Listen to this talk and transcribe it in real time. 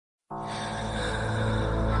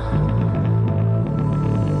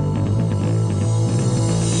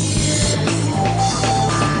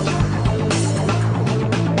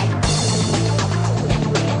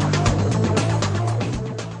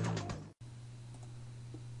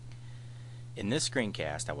In this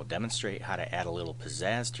screencast, I will demonstrate how to add a little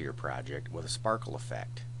pizzazz to your project with a sparkle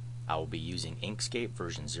effect. I will be using Inkscape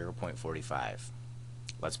version 0.45.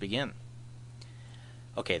 Let's begin.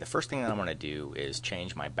 Okay, the first thing that I'm going to do is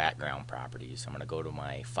change my background properties. I'm going to go to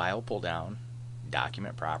my File pull down,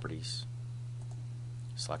 Document Properties,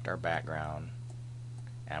 select our background,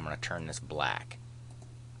 and I'm going to turn this black.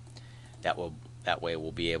 That way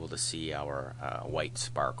we'll be able to see our white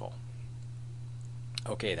sparkle.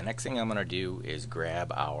 Okay, the next thing I'm going to do is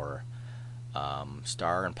grab our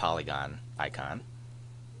star and polygon icon,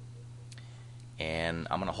 and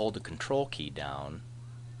I'm going to hold the control key down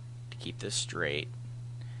to keep this straight,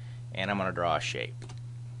 and I'm going to draw a shape.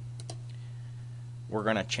 We're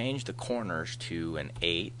going to change the corners to an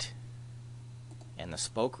 8 and the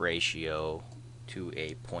spoke ratio to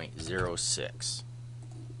a 0.06.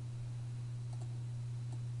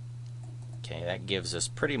 Okay, that gives us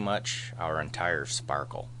pretty much our entire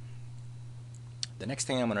sparkle. The next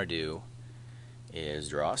thing I'm going to do is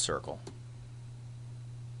draw a circle.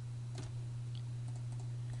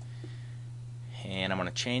 And I'm going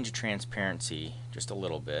to change the transparency just a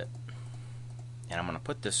little bit. And I'm going to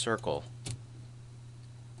put this circle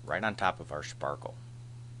right on top of our sparkle.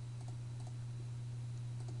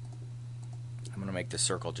 I'm going to make the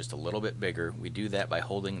circle just a little bit bigger. We do that by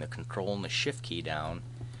holding the Control and the Shift key down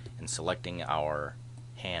and selecting our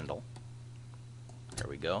handle. There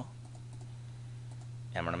we go.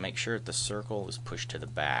 And I'm going to make sure that the circle is pushed to the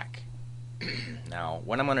back. Now,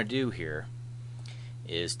 what I'm going to do here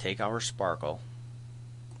is take our sparkle,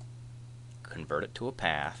 convert it to a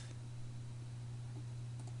path.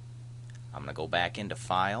 I'm going to go back into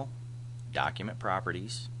File, Document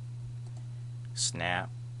Properties,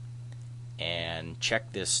 Snap, and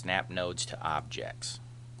check this Snap Nodes to Objects.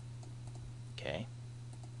 Okay.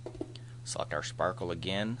 Select our sparkle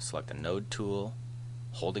again, select the node tool,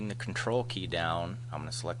 holding the control key down, I'm going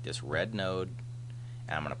to select this red node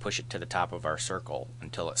and I'm going to push it to the top of our circle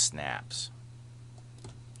until it snaps.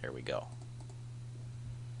 There we go.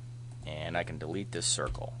 And I can delete this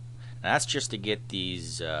circle. Now that's just to get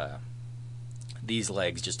these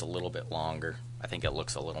legs just a little bit longer. I think it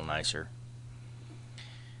looks a little nicer.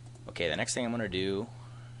 Okay, the next thing I'm going to do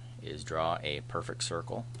is draw a perfect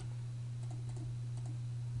circle.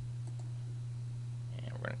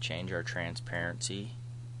 We're going to change our transparency,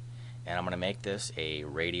 and I'm going to make this a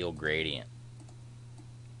radial gradient.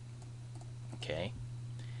 Okay.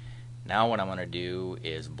 Now what I'm going to do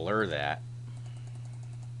is blur that.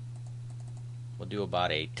 We'll do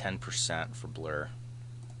about a 10% for blur.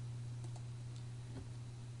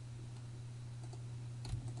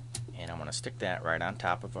 And I'm going to stick that right on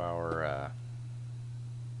top of our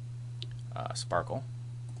sparkle.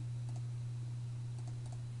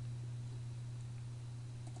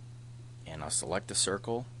 And I'll select the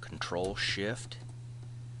circle, Control Shift.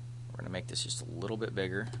 We're going to make this just a little bit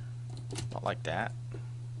bigger, about like that.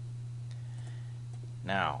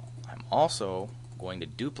 Now, I'm also going to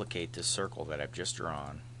duplicate this circle that I've just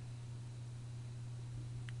drawn.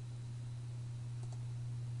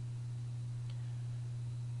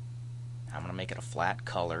 I'm going to make it a flat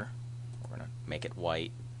color. We're going to make it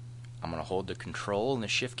white. I'm going to hold the Control and the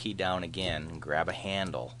Shift key down again and grab a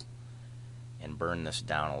handle and burn this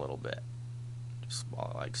down a little bit.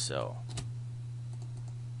 Like so.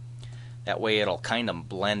 That way it'll kind of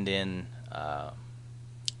blend in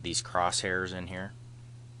these crosshairs in here.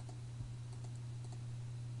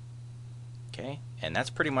 Okay, and that's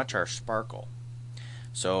pretty much our sparkle.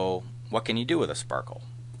 So what can you do with a sparkle?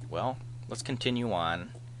 Well, let's continue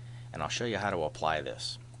on and I'll show you how to apply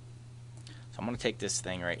this. So I'm going to take this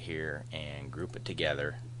thing right here and group it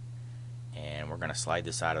together, and we're going to slide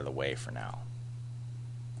this out of the way for now.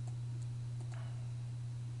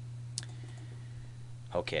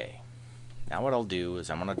 Okay, now what I'll do is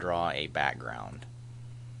I'm going to draw a background.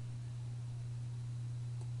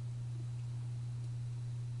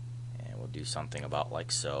 And we'll do something about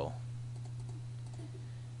like so.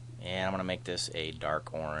 And I'm going to make this a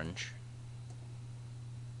dark orange.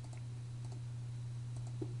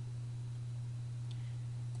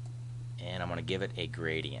 And I'm going to give it a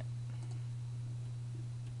gradient.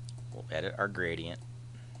 We'll edit our gradient.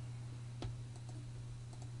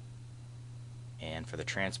 And for the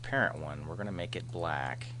transparent one, we're going to make it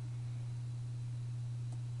black.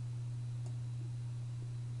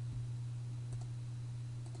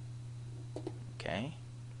 Okay.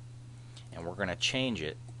 And we're going to change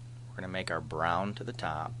it. We're going to make our brown to the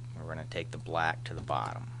top. We're going to take the black to the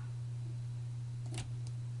bottom.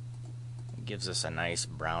 It gives us a nice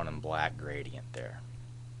brown and black gradient there.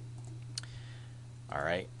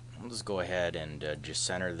 Alright, we'll just go ahead and just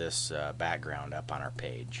center this background up on our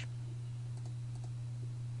page.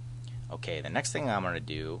 Okay, the next thing I'm going to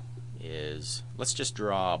do is, let's just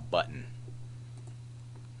draw a button.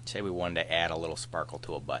 Say we wanted to add a little sparkle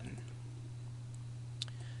to a button.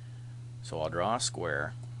 So I'll draw a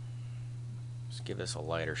square. Let's give this a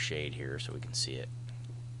lighter shade here so we can see it.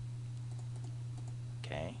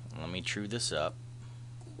 Okay, let me true this up.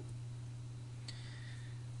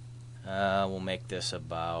 We'll make this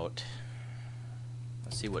about,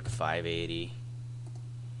 let's see what 580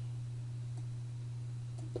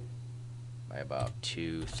 by about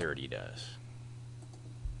 230 does.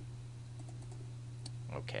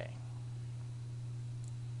 Okay,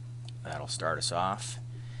 that'll start us off,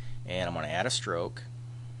 and I'm going to add a stroke.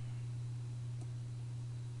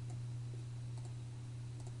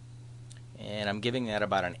 And I'm giving that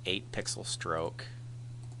about an 8 pixel stroke,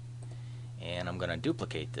 and I'm going to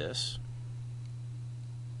duplicate this,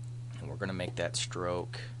 and we're going to make that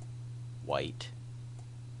stroke white.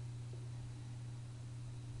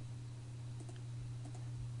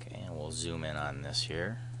 Okay, and we'll zoom in on this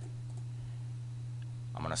here.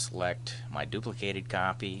 I'm going to select my duplicated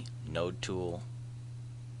copy, node tool,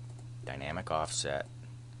 dynamic offset,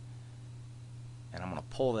 and I'm going to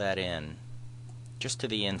pull that in just to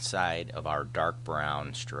the inside of our dark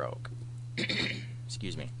brown stroke.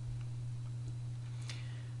 Excuse me.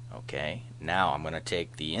 Okay, now I'm going to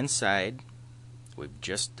take the inside we've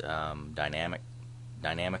just dynamically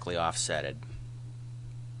offsetted,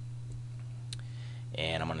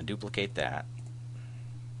 and I'm going to duplicate that.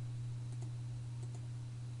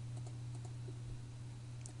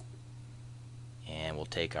 And we'll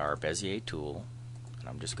take our Bezier tool, and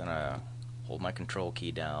I'm just going to hold my control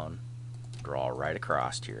key down, draw right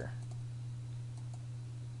across here,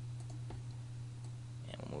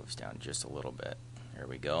 and we'll move this down just a little bit. There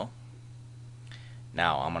we go.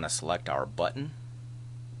 Now I'm going to select our button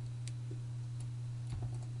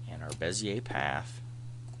and our Bezier path,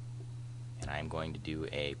 and I'm going to do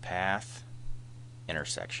a path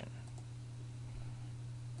intersection.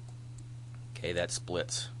 Okay, that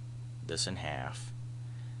splits this in half,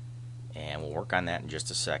 and we'll work on that in just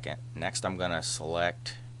a second. Next, I'm going to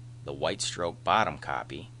select the white stroke bottom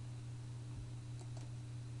copy,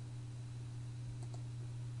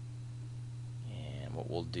 and what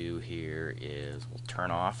we'll do here is we'll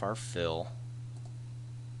turn off our fill,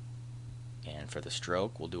 and for the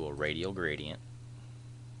stroke we'll do a radial gradient,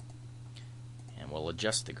 and we'll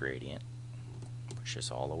adjust the gradient, push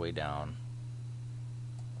this all the way down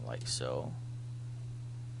like so,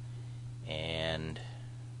 and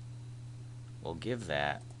we'll give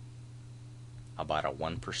that about a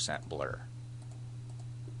 1% blur.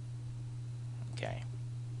 Okay.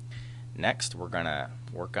 Next, we're going to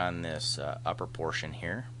work on this upper portion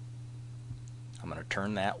here. I'm going to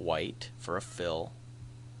turn that white for a fill,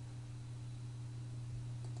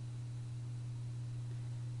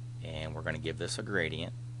 and we're going to give this a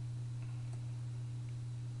gradient.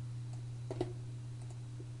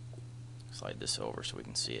 Slide this over so we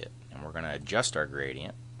can see it, and we're going to adjust our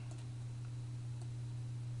gradient.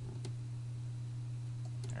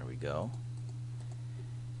 There we go.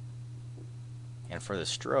 And for the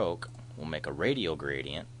stroke, we'll make a radial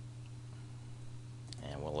gradient,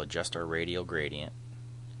 and we'll adjust our radial gradient.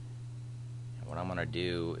 And what I'm going to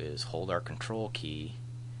do is hold our control key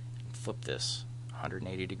and flip this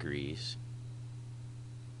 180 degrees.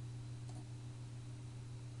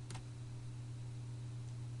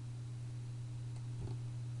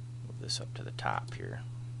 Move this up to the top here.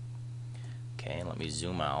 Okay, and let me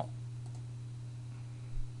zoom out.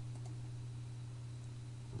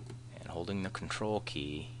 Holding the control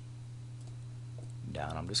key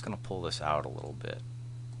down, I'm just going to pull this out a little bit.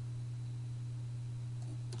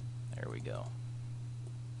 There we go.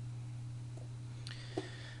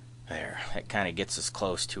 There, that kind of gets us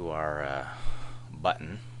close to our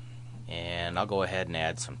button, and I'll go ahead and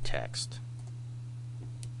add some text.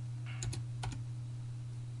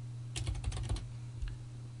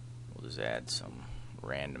 We'll just add some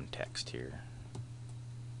random text here.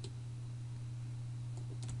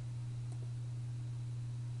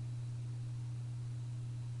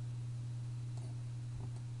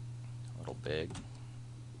 Big,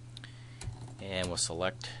 and we'll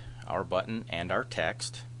select our button and our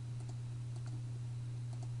text,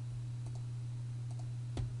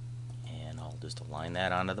 and I'll just align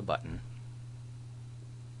that onto the button.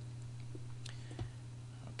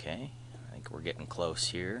 Okay, I think we're getting close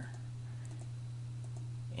here,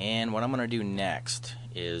 and what I'm going to do next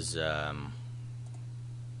is let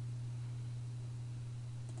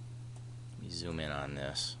me zoom in on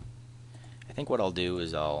this. I think what I'll do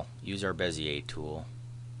is I'll use our Bezier tool,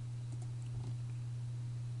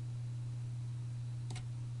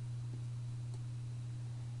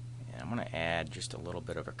 And I'm going to add just a little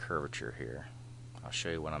bit of a curvature here. I'll show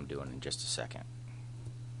you what I'm doing in just a second.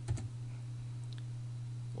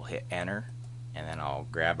 We'll hit enter, and then I'll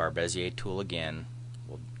grab our Bezier tool again.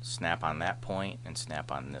 We'll snap on that point and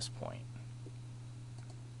snap on this point.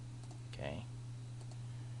 Okay.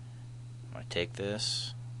 I'm going to take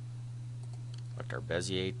this, select our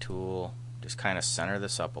Bezier tool, just kind of center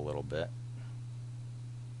this up a little bit.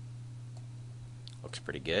 Looks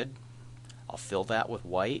pretty good. I'll fill that with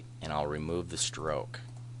white and I'll remove the stroke.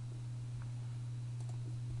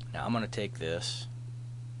 Now I'm going to take this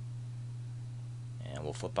and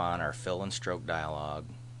we'll flip on our fill and stroke dialog.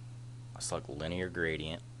 I'll select linear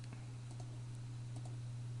gradient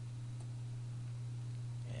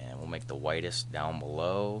and we'll make the whitest down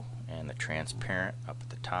below and the transparent up at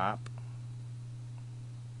the top.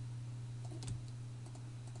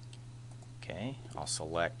 Okay, I'll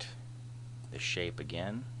select the shape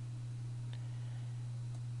again,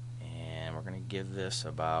 and we're going to give this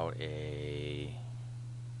about a,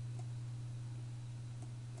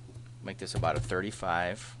 make this about a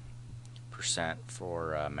 35%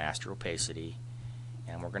 for master opacity,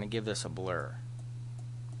 and we're going to give this a blur.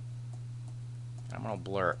 I'm going to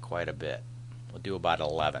blur it quite a bit. We'll do about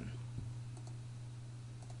 11.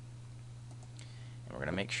 And we're going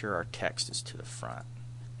to make sure our text is to the front.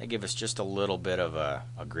 They give us just a little bit of a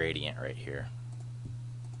gradient right here.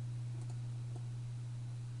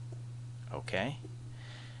 Okay.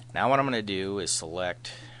 Now what I'm going to do is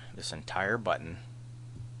select this entire button.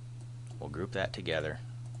 We'll group that together.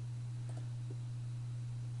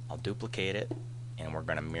 I'll duplicate it and we're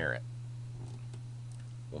going to mirror it.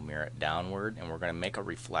 We'll mirror it downward and we're going to make a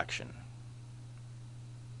reflection.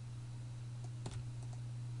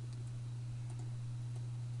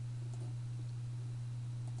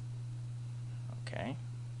 Okay.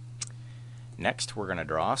 Next we're going to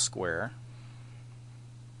draw a square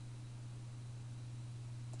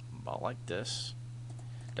about like this.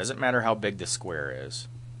 Doesn't matter how big the square is.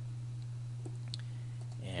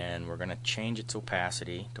 And we're going to change its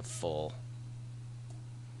opacity to full.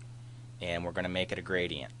 And we're going to make it a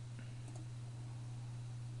gradient.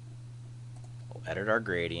 We'll edit our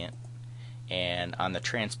gradient. And on the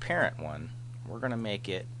transparent one, we're going to make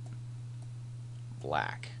it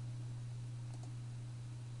black.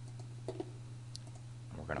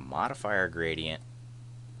 We're going to modify our gradient.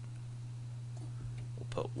 We'll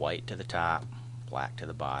put white to the top, black to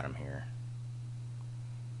the bottom here.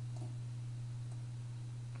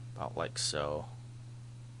 About like so.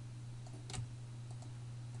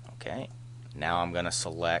 Okay. Now I'm going to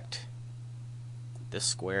select this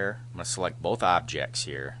square. I'm going to select both objects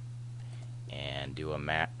here and do a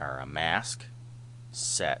mask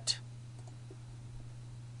set.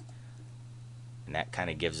 And that kind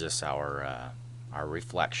of gives us our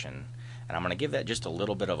reflection. And I'm going to give that just a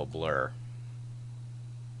little bit of a blur.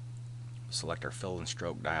 Select our fill and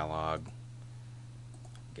stroke dialog.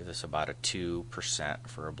 Give this about a 2%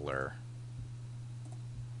 for a blur.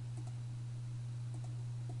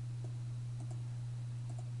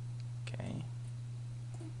 Okay.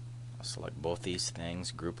 I'll select both these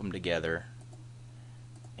things, group them together,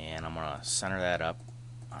 and I'm going to center that up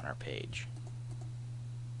on our page.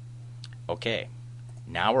 Okay.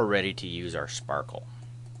 Now we're ready to use our sparkle.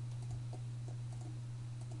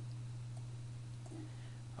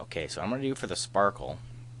 Okay, so what I'm going to do for the sparkle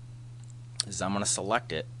is I'm going to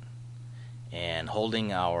select it, and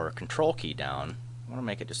holding our control key down, I want to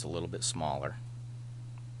make it just a little bit smaller,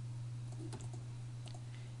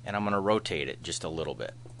 and I'm going to rotate it just a little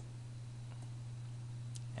bit,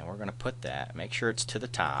 and we're going to put that, make sure it's to the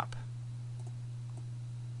top.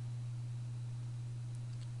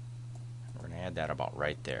 We're going to add that about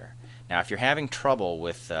right there. Now if you're having trouble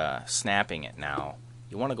with snapping it now,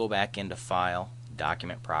 you want to go back into File,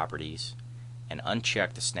 Document Properties, and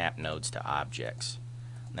uncheck the snap nodes to objects.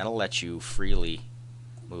 And that'll let you freely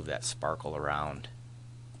move that sparkle around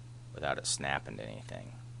without it snapping to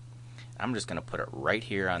anything. I'm just going to put it right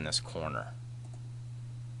here on this corner.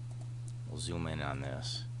 We'll zoom in on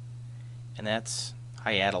this. And that's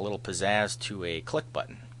how you add a little pizzazz to a click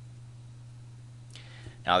button.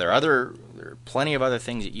 Now there are plenty of other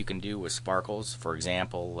things that you can do with sparkles. For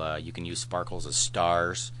example, you can use sparkles as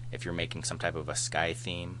stars if you're making some type of a sky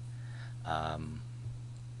theme.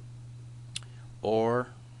 Or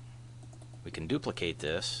we can duplicate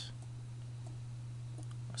this.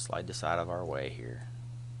 I'll slide this out of our way here.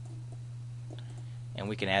 And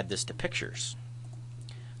we can add this to pictures.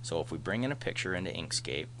 So if we bring in a picture into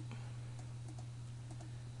Inkscape,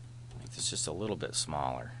 make this just a little bit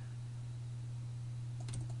smaller.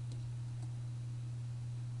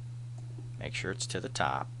 Make sure it's to the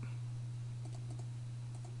top.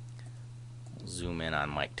 zoom in on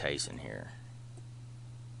Mike Tyson here.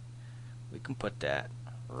 We can put that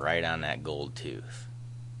right on that gold tooth.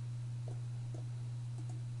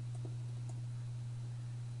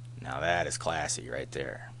 Now that is classy right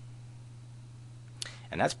there.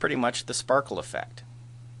 And that's pretty much the sparkle effect.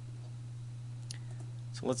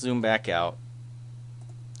 So let's zoom back out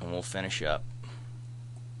and we'll finish up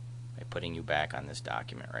by putting you back on this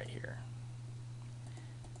document right here.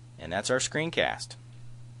 And that's our screencast.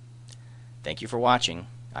 Thank you for watching.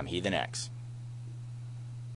 I'm heathenX.